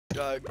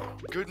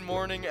Good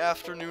morning,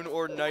 afternoon,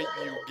 or night,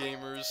 you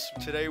gamers.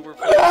 Today we're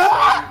playing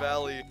Stardew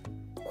Valley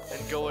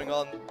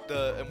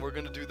and we're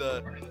gonna do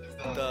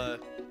the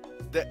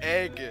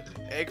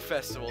egg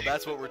festival.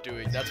 That's what we're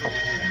doing.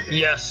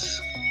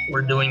 Yes,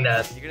 we're doing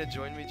that. You gonna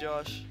join me,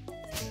 Josh?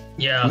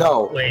 Yeah.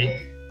 No.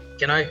 Wait.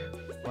 Can I?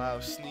 Wow,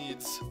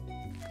 Sneeds.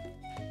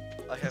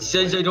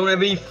 Says I don't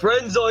have any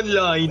friends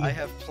online. I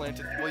have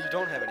planted. Well, you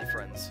don't have any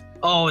friends.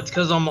 Oh, it's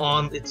because I'm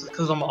on. It's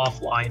because I'm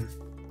offline.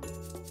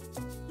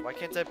 Why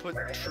can't I put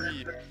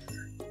tree?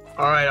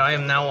 All right, I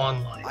am now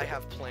online. I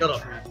have planted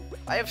tree.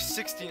 I have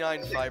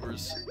 69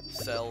 fibers.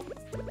 Sell.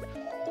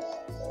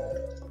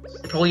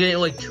 You're probably getting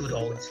like $2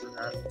 for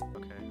that.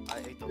 Okay, I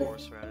ate the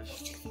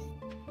horseradish.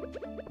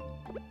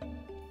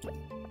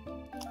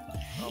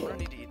 Oh, I'm gonna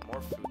need to eat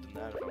more food than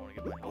that if I want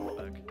to get my health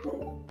back.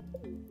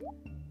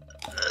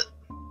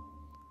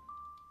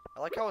 I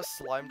like how a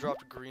slime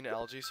dropped green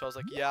algae, so I was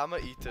like, yeah, I'm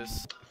gonna eat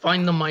this.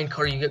 Find the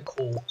minecart, you get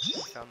coal.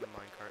 Found the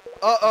minecart.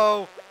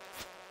 Uh-oh!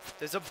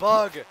 There's a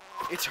bug!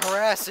 It's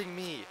harassing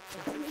me!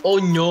 Oh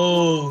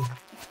no!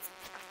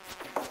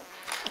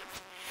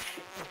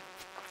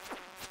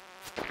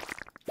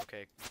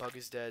 Okay, bug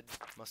is dead.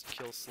 Must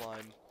kill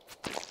slime.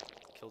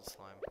 Killed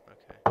slime.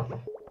 Okay.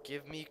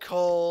 Give me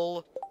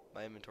coal!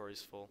 My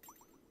inventory's full.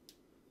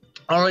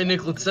 Alright,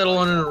 Nick, let's settle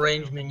on an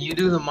arrangement. You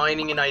do the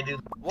mining and I do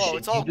the Whoa, shit.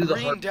 it's all you do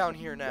green down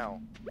here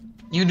now.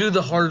 You do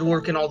the hard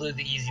work and I'll do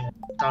the easy work.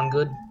 Sound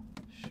good?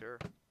 Sure.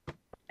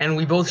 And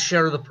we both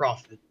share the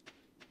profit.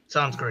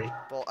 Sounds great.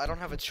 Well, I don't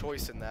have a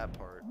choice in that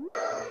part.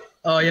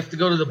 Oh, you have to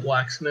go to the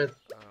blacksmith.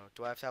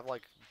 Do I have to have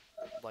like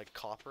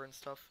copper and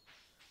stuff?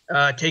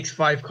 It takes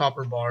 5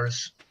 copper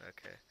bars.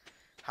 Okay.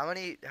 How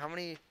many?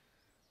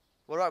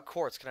 What about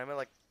quartz? Can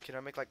I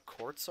make like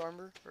quartz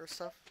armor or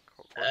stuff?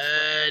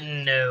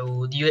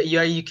 No.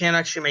 You can't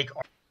actually make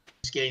armor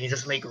skin. You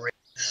just make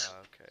rings.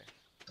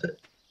 Okay.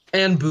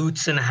 And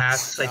boots and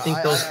hats. I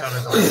think those count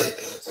as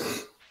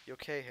armor. You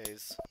okay,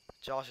 Hayes?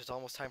 Josh, it's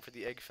almost time for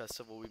the egg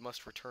festival. We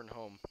must return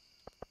home.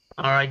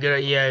 Alright,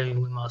 good. Yeah,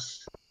 we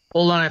must.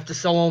 Hold on, I have to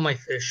sell all my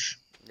fish.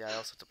 Yeah, I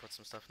also have to put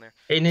some stuff in there.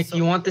 Hey, Nick,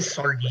 you want this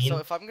sardine? So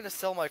if I'm gonna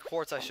sell my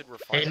quartz, I should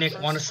refine it. Hey, Nick,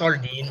 first? want a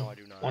sardine? No, I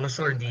do not. Want a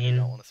sardine?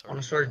 Want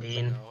a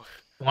sardine? No.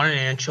 Want an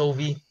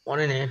anchovy? Want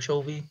an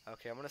anchovy?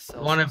 Okay, I'm gonna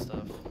sell some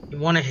stuff. You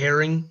want a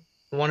herring?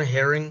 You want a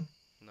herring?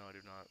 No, I do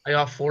not. I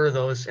got 4 of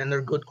those, and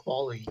they're good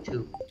quality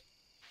too.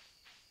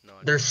 No,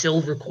 they're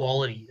silver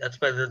quality. That's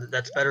better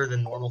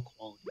than normal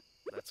quality.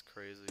 That's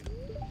crazy.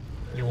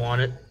 You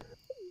want it?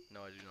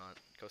 No, I do not.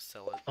 Go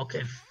sell it.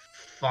 Okay,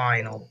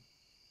 fine. I'll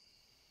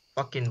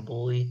fucking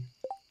bully.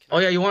 Oh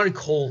yeah, you wanted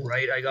coal,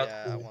 right? I got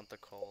coal. I want the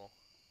coal.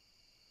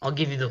 I'll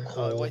give you the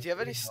coal. Wait, do you have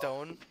any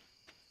stone?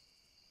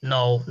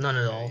 No, none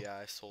at all. Yeah,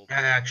 I sold.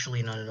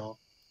 Actually, none at all.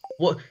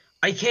 What?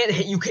 I can't.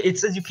 It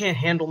says you can't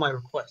handle my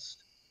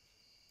request.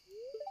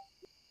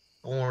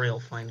 Don't worry, I'll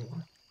find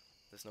one.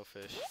 There's no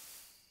fish.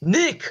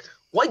 Nick,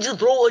 why'd you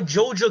throw a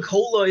Joja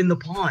Cola in the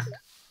pond?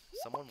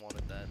 Someone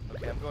wanted that.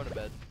 Okay, I'm going to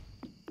bed.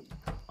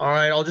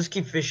 Alright, I'll just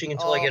keep fishing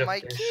until I get a my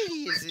fish.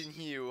 kitty is in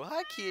here.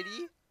 Hi,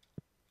 kitty.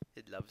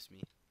 It loves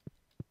me.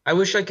 I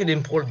wish I could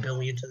import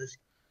Billy into this.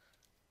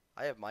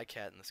 I have my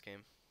cat in this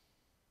game.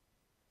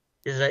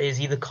 Is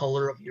he the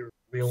color of your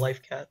real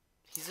life cat?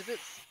 He's a bit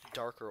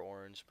darker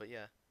orange, but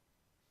yeah.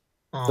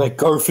 Like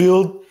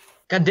Garfield?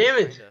 God damn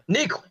it!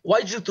 Nick,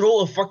 why'd you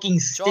throw a fucking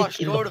stick Josh,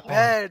 in the go pond? to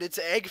bed. It's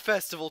egg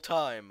festival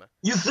time.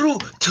 You threw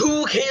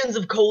 2 cans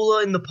of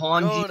cola in the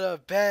pond. Go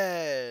to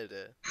bed.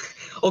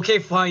 Okay,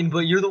 fine,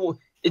 but you're the one.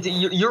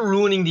 You're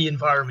ruining the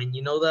environment.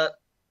 You know that?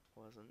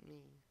 Wasn't me.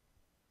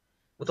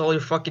 With all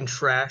your fucking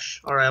trash.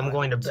 All right, I'm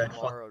going to bed.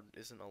 Tomorrow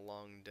isn't a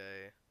long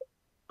day.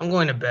 I'm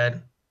going to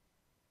bed.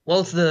 Well,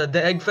 it's the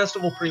egg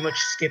festival pretty much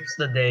skips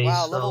the day.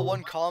 Wow, so... level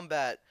 1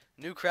 combat.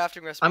 New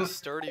crafting recipe,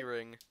 sturdy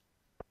ring.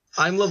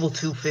 I'm level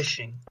 2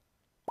 fishing.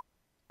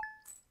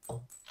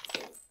 Wow,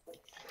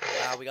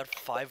 we got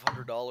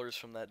 $500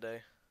 from that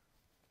day.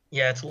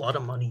 Yeah, it's a lot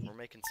of money. We're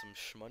making some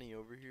shmoney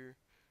over here.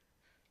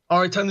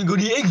 Alright, time to go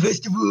to the egg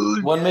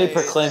festival! One may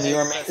proclaim you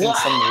are making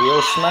some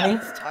real money.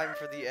 It's time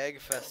for the egg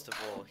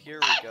festival.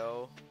 Here we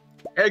go.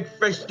 Egg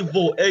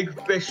festival, egg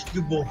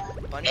festival.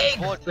 Bunny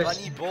boat,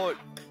 bunny boat.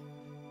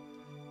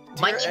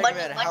 Dear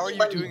Eggman, how are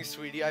you doing,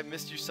 sweetie? I've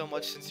missed you so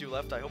much since you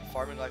left. I hope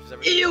farming life is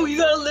everything. Ew, you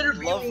got a letter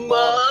from Love, your Mom.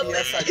 mom.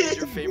 Yes, I need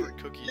your favorite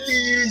cookies.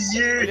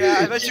 Loser.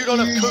 Yeah, I bet you don't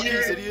have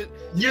cookies, idiot.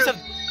 You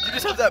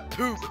just have that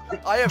poop.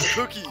 I have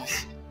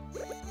cookies.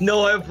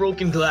 No, I have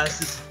broken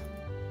glasses.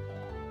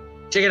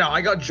 Check it out,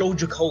 I got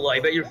Joja Cola. I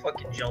bet you're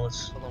fucking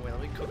jealous. Hold on, wait,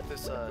 let me cook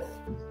this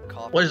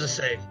coffee. What does it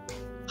say?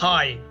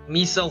 Hi,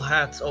 me sell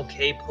hats,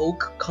 okay,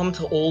 Poke? Come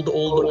to old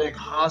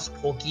Haas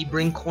Pokey,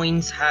 bring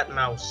coins, hat,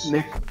 mouse.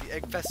 Nick. The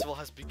egg festival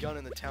has begun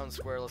in the town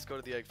square. Let's go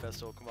to the egg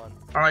festival, come on.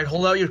 Alright,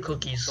 hold out your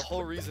cookies. The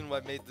whole reason why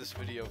I made this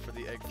video for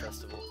the egg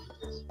festival.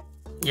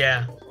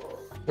 Yeah.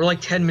 We're like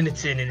 10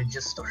 minutes in and it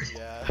just started.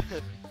 Yeah.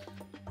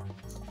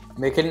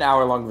 Make it an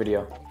hour-long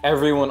video.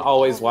 Everyone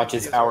always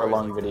watches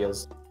hour-long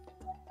videos.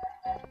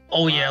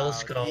 Oh yeah,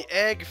 let's go. The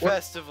egg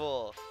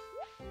festival.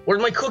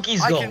 Where'd my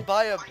cookies I go? can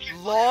buy a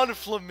lawn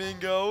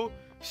flamingo,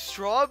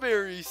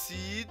 strawberry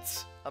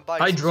seeds. I'm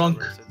buying Hi, some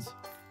drunk. strawberry seeds.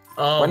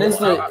 When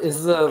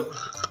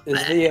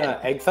is the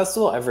egg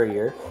festival every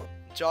year?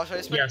 Josh, I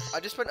just spent Yes.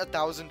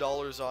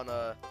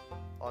 $1,000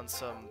 on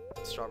some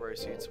strawberry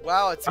seeds.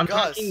 Wow, it's I'm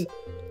Gus. talking.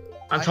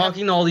 I I'm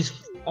talking to all these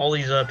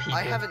people.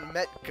 I haven't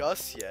met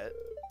Gus yet.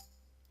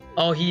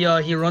 Oh, he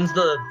runs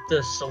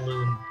the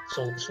saloon.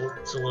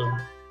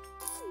 Saloon.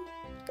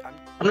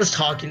 I'm just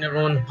talking to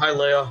everyone. Hi,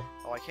 Leia.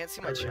 Oh, I can't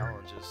see my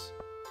challenges.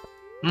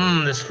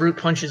 This fruit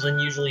punch is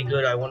unusually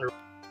good. I wonder.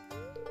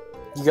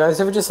 You guys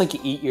ever just like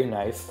eat your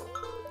knife?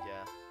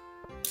 Yeah.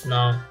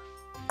 No.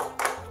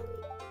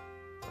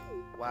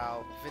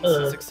 Wow,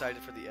 Vincent's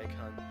excited for the egg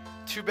hunt.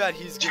 Too bad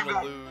he's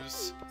gonna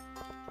lose.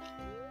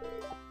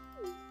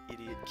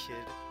 Idiot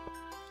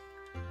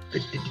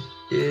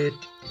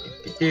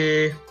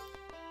kid.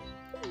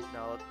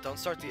 No, don't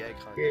start the egg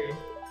hunt.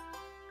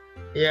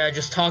 Yeah,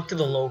 just talk to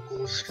the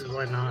locals, cause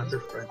why not? They're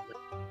friendly.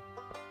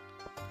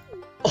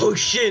 Oh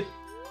shit!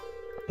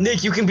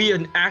 Nick, you can be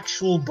an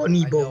actual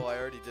bunny I boy. know, I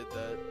already did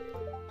that.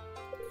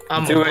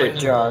 I'm Do a it, bunny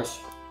Josh.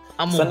 boy.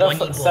 I'm a Send bunny a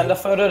boy. send a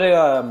photo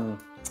to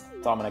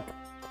Dominic.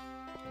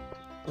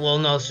 Well,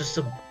 no, it's just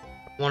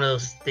one of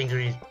those things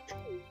where you...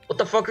 What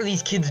the fuck are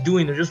these kids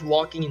doing? They're just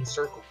walking in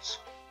circles.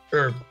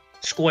 Or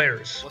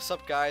squares. What's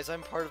up, guys?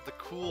 I'm part of the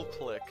cool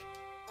clique.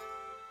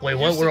 Wait, He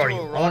what? used to Where are do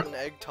you? a rotten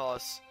egg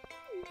toss.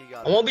 He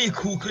got I it. wanna be a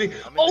cool kid.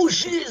 I'm in Oh the-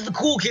 shit, it's the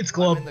cool kids I'm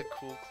club. in the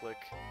cool clique.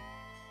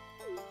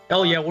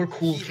 Oh yeah, we're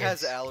cool He kids.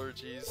 has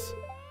allergies.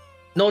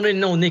 No,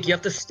 Nick, you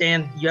have to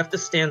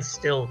stand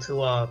still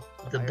to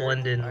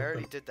blend in. I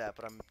already did that,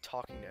 but I'm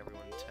talking to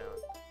everyone in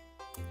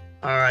town.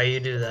 Alright, you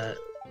do that.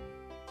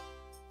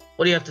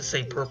 What do you have to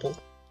say, Purple?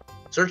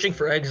 Searching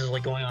for eggs is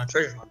like going on a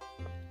treasure hunt.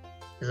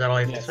 Is that all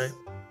you have Yes. to say?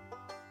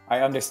 I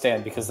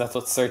understand because that's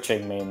what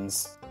searching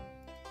means.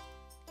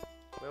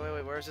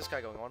 Wait, where is this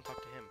guy going? I want to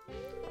talk to him.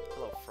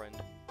 Hello, friend.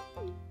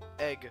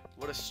 Egg,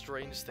 what a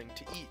strange thing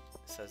to eat,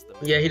 says the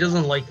man. Yeah, he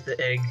doesn't like the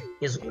egg.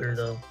 He's a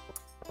weirdo.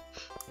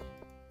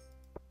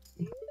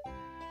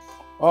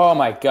 Oh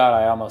my god,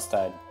 I almost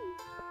died.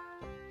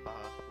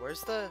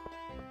 Where's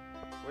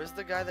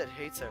the guy that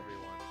hates everyone?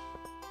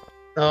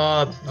 You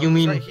Oh, he's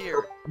mean right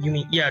here.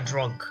 yeah,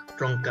 drunk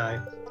guy.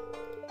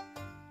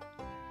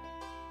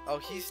 Oh,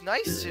 he's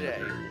nice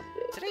today.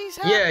 Today he's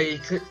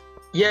happy.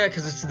 Yeah,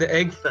 cause it's the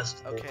egg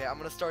festival. Okay, I'm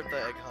gonna start the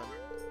egg hunt.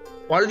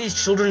 Why are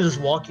these children just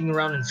walking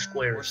around in We're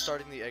squares?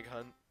 starting the egg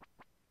hunt.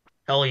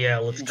 Hell yeah,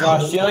 let's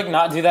Josh, go. do you like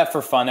not do that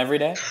for fun every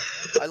day?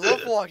 I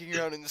love walking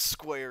around in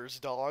squares,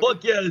 dog.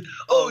 Fuck yeah!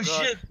 Oh, Oh,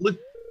 God. shit! Look.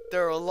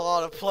 There are a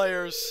lot of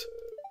players.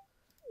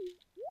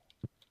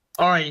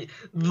 All right,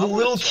 the I'm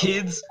little gonna tell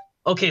them. kids.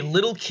 Okay,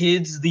 little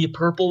kids. The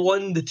purple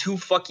one. The two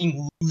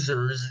fucking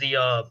losers.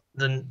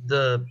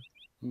 The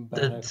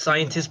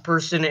scientist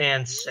person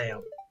and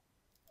Sam.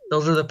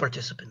 Those are the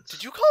participants.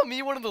 Did you call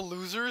me one of the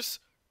losers?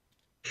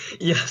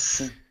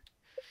 Yes.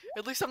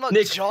 At least I'm not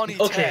Nick, Johnny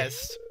okay.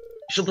 Test.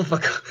 Shut the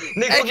fuck up.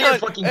 Nick, Egg look at your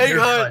hunt, fucking egg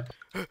haircut.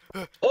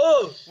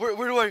 Oh! Where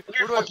do Look at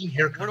your fucking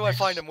haircut. where do I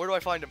find him? Where do I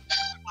find him?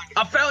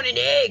 I found an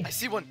egg! I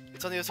see one.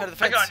 It's on the other side of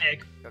the I fence. got an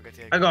egg. Go get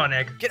the egg. I got an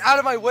egg. Get out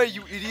of my way,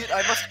 you idiot!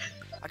 I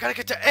gotta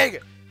get to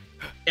egg.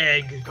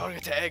 Egg. Gotta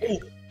get to egg. Oh,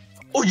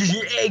 oh, you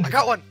see egg! I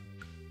got one.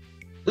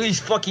 Look at these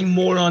fucking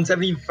morons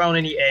haven't even found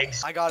any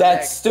eggs. I got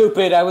That's an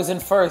stupid. I was in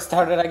first.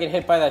 How did I get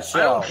hit by that I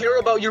shell? don't care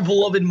about your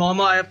beloved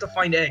mama. I have to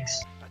find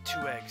eggs. egg.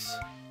 Got 2 eggs.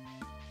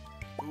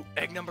 Ooh,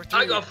 egg number 3.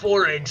 I got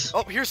 4 eggs.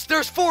 Oh,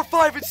 there's 4,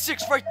 5, and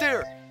 6 right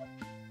there.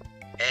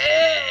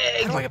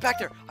 Egg! How do I get back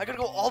there? I gotta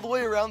go all the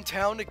way around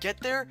town to get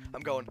there.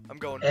 I'm going.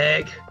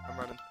 Egg. I'm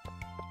running.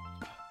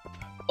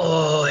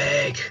 Oh,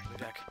 egg. Be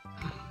back.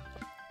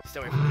 Stay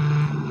away from me.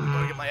 I'm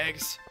gonna get my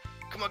eggs.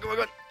 Come on. I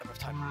don't have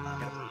time.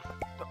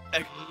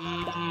 Get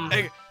him.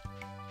 Egg.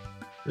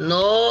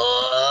 No!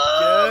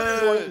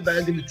 Yes.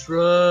 Back in the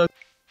truck.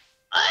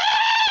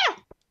 Ah!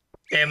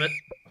 Damn it.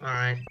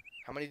 Alright.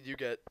 How many did you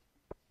get?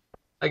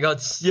 I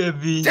got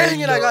 7. Dang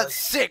it! I got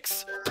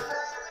 6.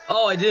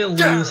 Oh, I didn't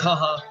Yeah. lose,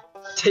 haha.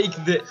 Take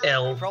the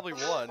L. Probably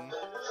won.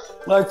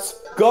 Let's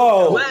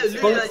go. Well, look at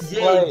First that,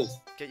 place.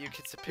 Get you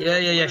kids to pick Yeah,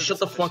 up yeah, winners shut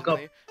the fuck up.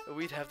 efficiently,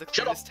 We'd have the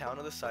Shut cleanest town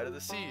on the side of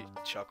the sea.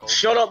 Chuckle.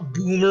 Shut up,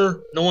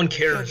 boomer. No one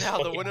cares. Now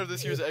the Fucking- winner of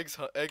this year's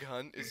egg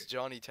hunt is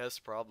Johnny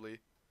Test, probably.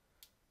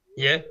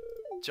 Yeah?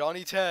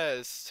 Johnny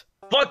Test.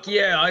 Fuck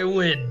yeah, I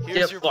win. Here's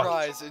Get your fucked.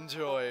 prize.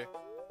 Enjoy.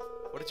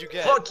 What did you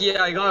get? Fuck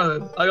yeah, I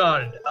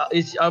got it.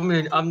 It's a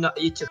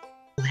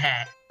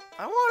hat.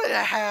 I wanted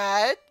a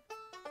hat.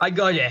 I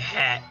got a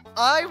hat.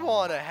 I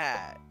want a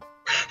hat.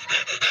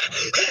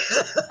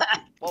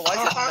 Well, why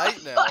is it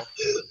night now?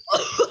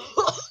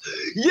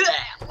 Yeah!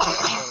 I'm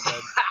going to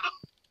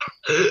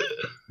bed.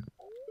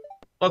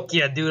 Fuck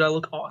yeah, dude, I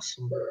look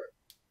awesome.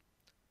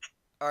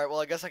 Alright, well,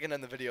 I guess I can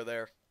end the video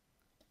there.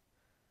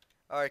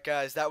 Alright,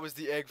 guys, that was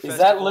the egg festival. Is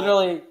that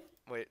literally?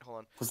 Wait, hold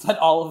on. Was that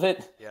all of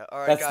it? Yeah,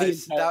 alright, That's the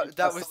guys, entire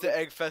that was festival? the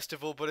egg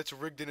festival, but it's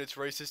rigged and it's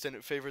racist and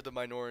it favored the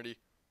minority.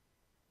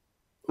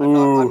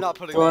 Ooh, I'm not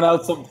putting throwing that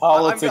out some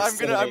politics. I'm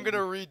today. gonna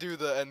redo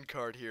the end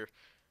card here.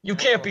 You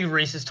can't be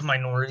racist to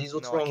minorities.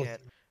 What's No, wrong I with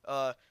can't.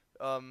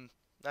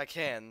 I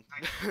can.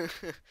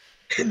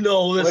 you?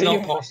 No, that's What do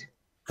not you- possible.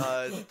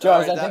 Josh,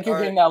 alright, I think you're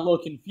getting that little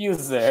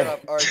confused Shut there.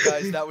 up. Alright,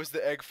 guys, that was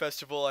the Egg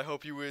Festival. I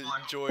hope you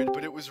enjoyed,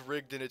 but it was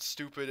rigged and it's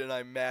stupid, and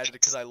I'm mad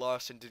because I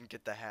lost and didn't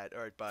get the hat.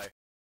 Alright, bye.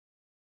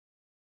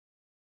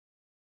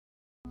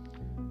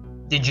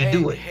 Did you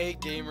do it? Hey,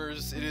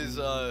 gamers, it is,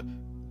 the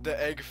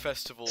Egg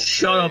Festival.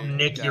 Shut up, today,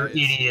 Nick, you're guys.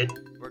 idiot.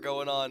 We're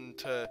going on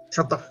to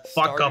Shut the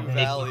fuck Stardew up, Nick.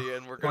 Valley,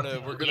 and we're gonna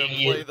play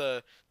idiot.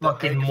 the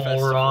Fucking Egg Festival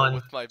moron.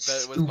 with my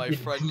Stupid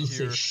friend piece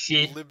here, of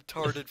shit.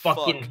 libtarded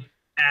Fucking fuck.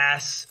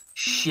 ass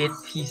shit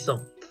piece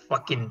of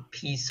fucking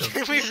piece of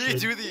Can we shit.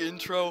 redo the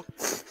intro?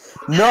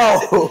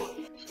 No!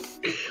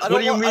 I What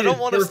do you I mean don't it's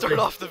want to start perfect?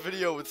 off the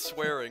video with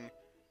swearing.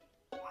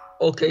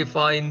 Okay,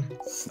 fine.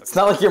 It's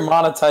not like you're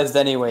monetized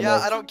anyway, Yeah,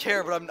 Nick. I don't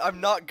care, but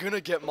I'm not gonna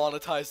get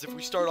monetized if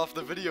we start off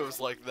the videos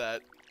like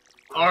that.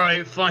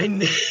 Alright,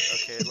 fine.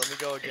 Okay, let me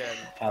go again.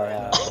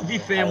 Hello. Be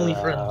family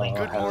friendly.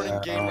 Good morning,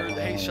 gamers.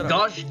 Hey, shut up.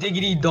 Gosh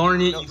diggity darn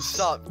it, No, you,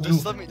 stop. you,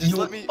 Just let me. Just you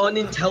let me.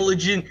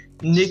 unintelligent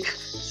Nick.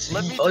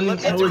 Let me. you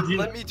unintelligent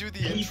Let me do the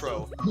piece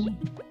intro. of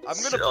poop. I'm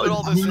gonna put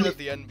all this in at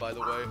the end, by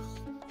the way.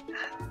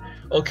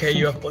 Okay,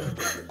 you have fun.